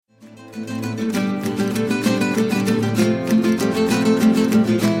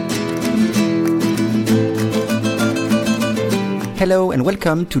Hello and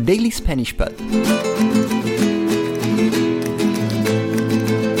welcome to Daily Spanish Pod.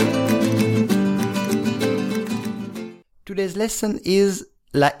 Today's lesson is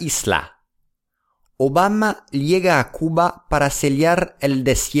La Isla. Obama llega a Cuba para sellar el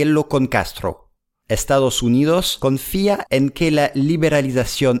deshielo con Castro. Estados Unidos confía en que la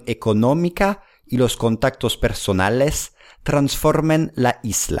liberalización económica y los contactos personales transformen la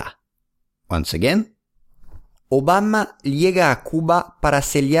isla. Once again. Obama llega a Cuba para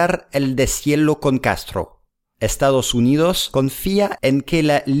sellar el deshielo con Castro. Estados Unidos confía en que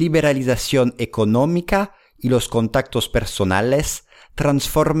la liberalización económica y los contactos personales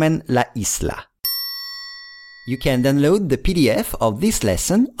transformen la isla. You can download the PDF of this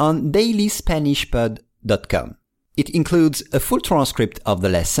lesson on dailyspanishpod.com. It includes a full transcript of the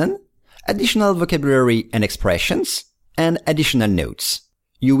lesson, additional vocabulary and expressions, and additional notes.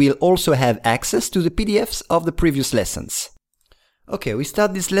 You will also have access to the PDFs of the previous lessons. Okay, we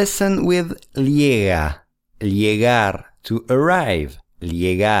start this lesson with llega, llegar, to arrive,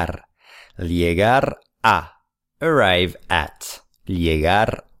 llegar, llegar a, arrive at,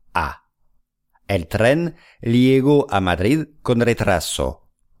 llegar a. El tren llegó a Madrid con retraso.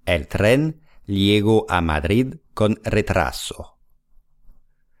 El tren llegó a Madrid con retraso.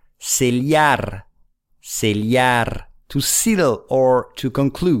 Sellar, sellar, to seal or to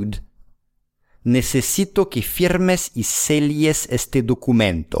conclude. Necesito que firmes y selles este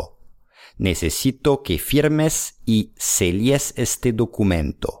documento. Necesito que firmes y selles este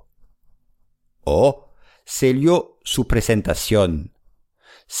documento. O selló su presentación.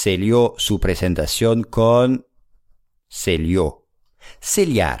 Selló su presentación con selló.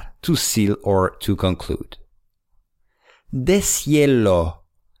 Sellar, to seal or to conclude. Deshielo,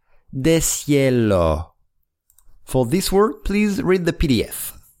 deshielo. For this word, please read the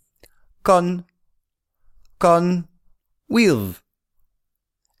PDF. Con, with.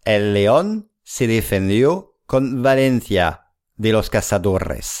 El león se defendió con Valencia de los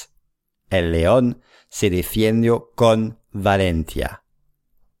cazadores. El león se defendió con Valencia.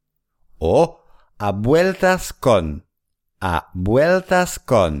 O a vueltas con,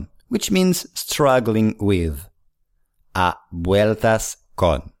 which means struggling with. A vueltas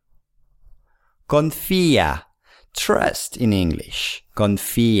con. Confía. Trust in English.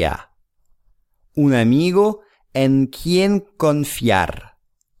 Confía. Un amigo en quien confiar.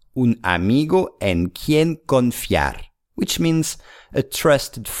 Un amigo en quien confiar. Which means a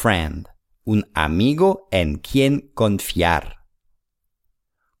trusted friend. Un amigo en quien confiar.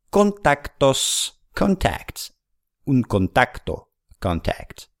 Contactos. Contacts. Un contacto.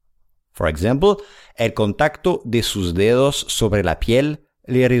 Contact. For example, el contacto de sus dedos sobre la piel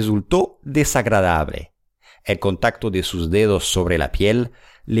le resultó desagradable. El contacto de sus dedos sobre la piel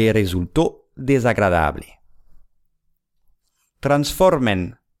le resultó desagradable.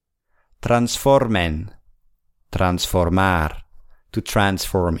 Transformen, transformar, to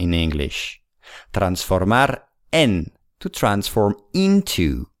transform in English. Transformar en, to transform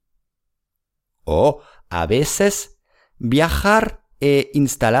into. O, a veces, viajar e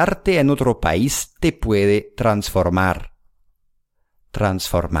instalarte en otro país te puede transformar.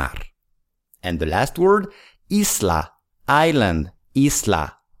 Transformar. And the last word, isla, island,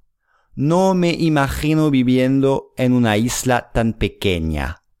 isla. No me imagino viviendo en una isla tan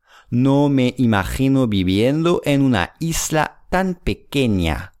pequeña. No me imagino viviendo en una isla tan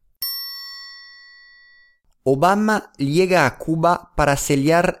pequeña. Obama llega a Cuba para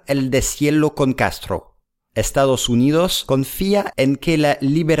sellar el deshielo con Castro. Estados Unidos confía en que la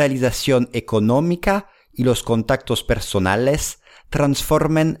liberalización económica y los contactos personales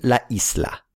transformen la isla.